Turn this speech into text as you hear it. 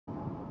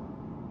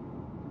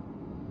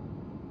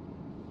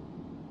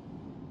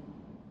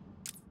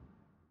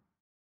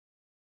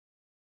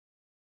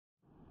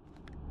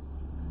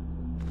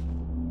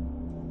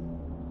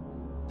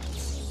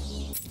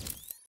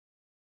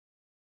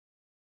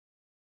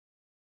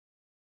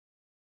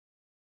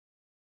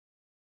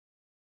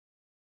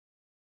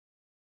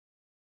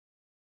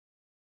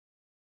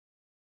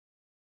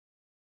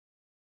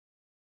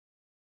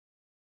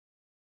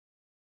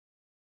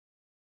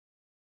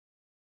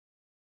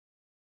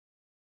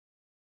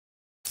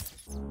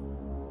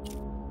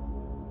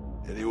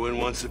Anyone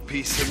wants a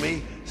piece of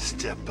me,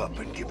 step up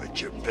and give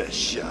it your best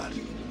shot.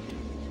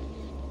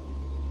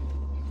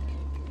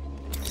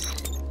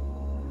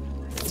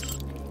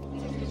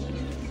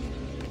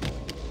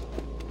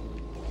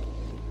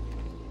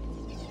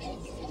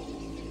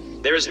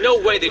 There is no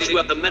way that you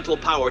have the mental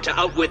power to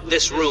outwit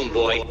this room,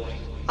 boy.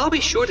 I'll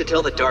be sure to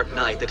tell the Dark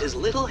Knight that his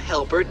little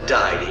helper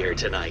died here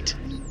tonight.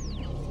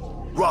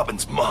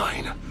 Robin's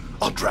mine.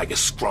 I'll drag his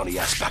scrawny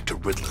ass back to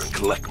Riddler and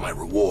collect my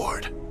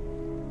reward.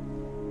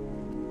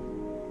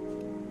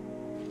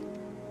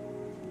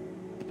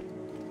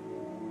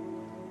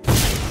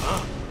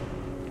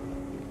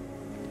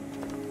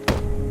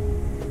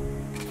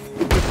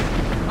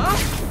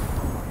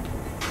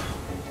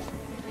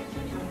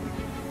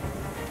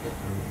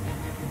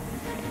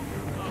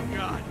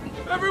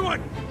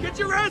 Everyone, get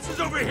your asses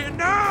over here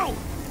now!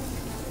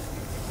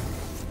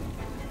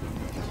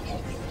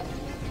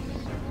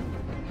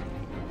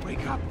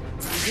 Wake up!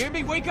 You hear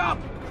me? Wake up!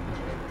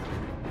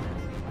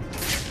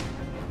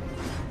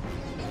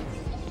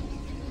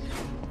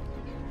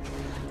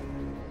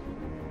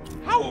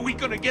 How are we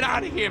gonna get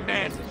out of here,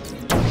 man?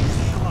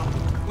 Come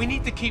on. We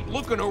need to keep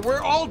looking or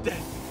we're all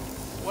dead.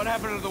 What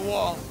happened to the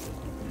wall?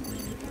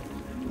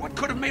 What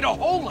could have made a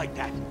hole like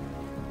that?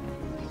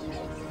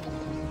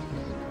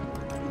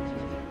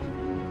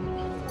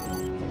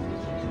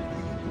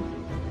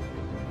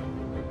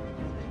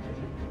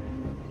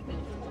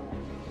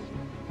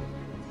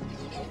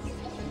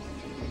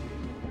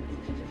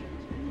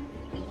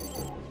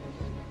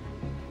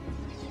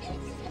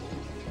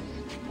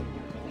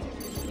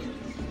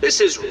 This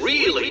is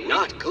really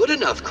not good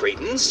enough,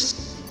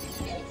 Cretans.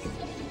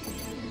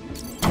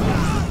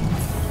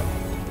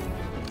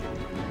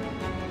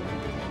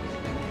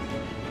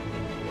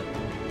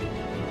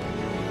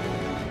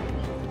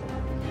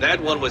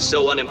 That one was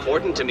so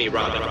unimportant to me,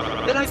 Robin,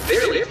 that I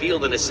barely feel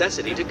the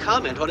necessity to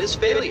comment on his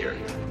failure.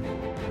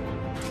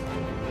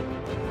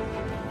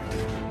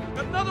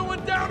 Another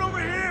one down over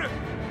here!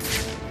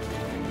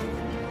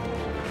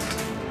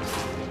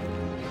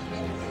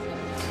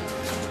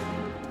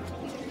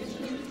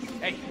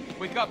 Hey,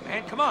 wake up,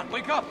 man. Come on,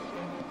 wake up.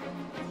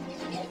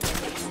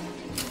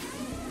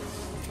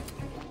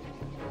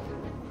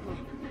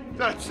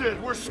 That's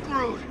it. We're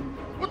screwed.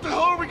 What the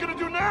hell are we gonna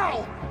do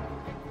now?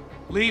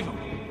 Leave him.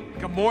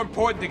 Got more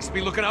important things to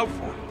be looking out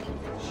for.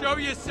 Show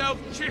yourself,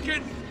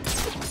 chicken!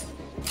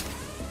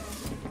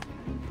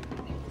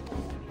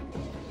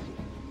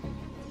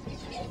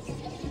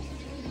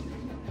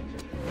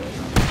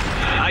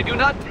 I do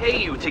not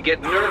pay you to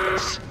get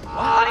nervous.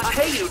 I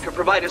pay you to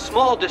provide a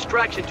small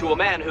distraction to a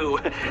man who,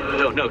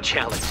 though no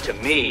challenge to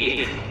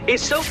me,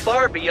 is so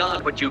far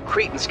beyond what you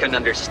Cretans can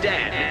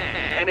understand,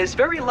 and is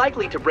very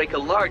likely to break a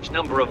large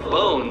number of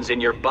bones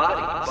in your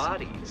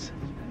bodies.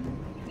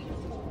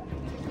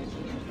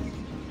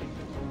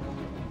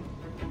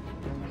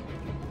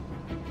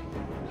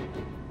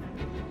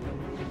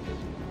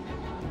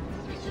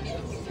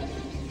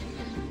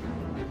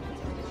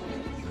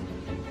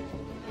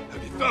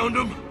 Have you found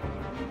him?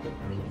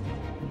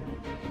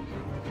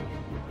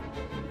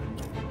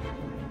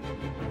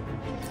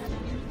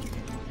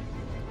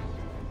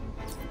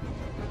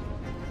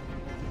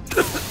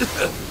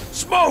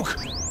 Smoke!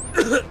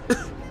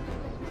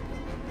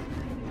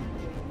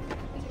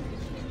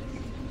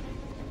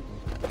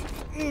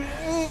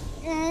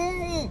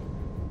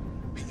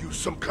 Use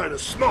some kind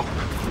of smoke.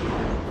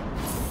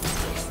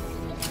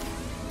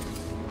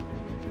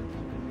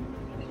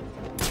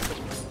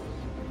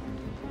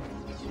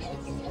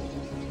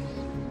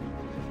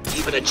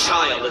 Even a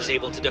child is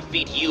able to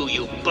defeat you,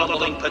 you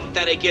bumbling,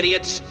 pathetic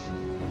idiots!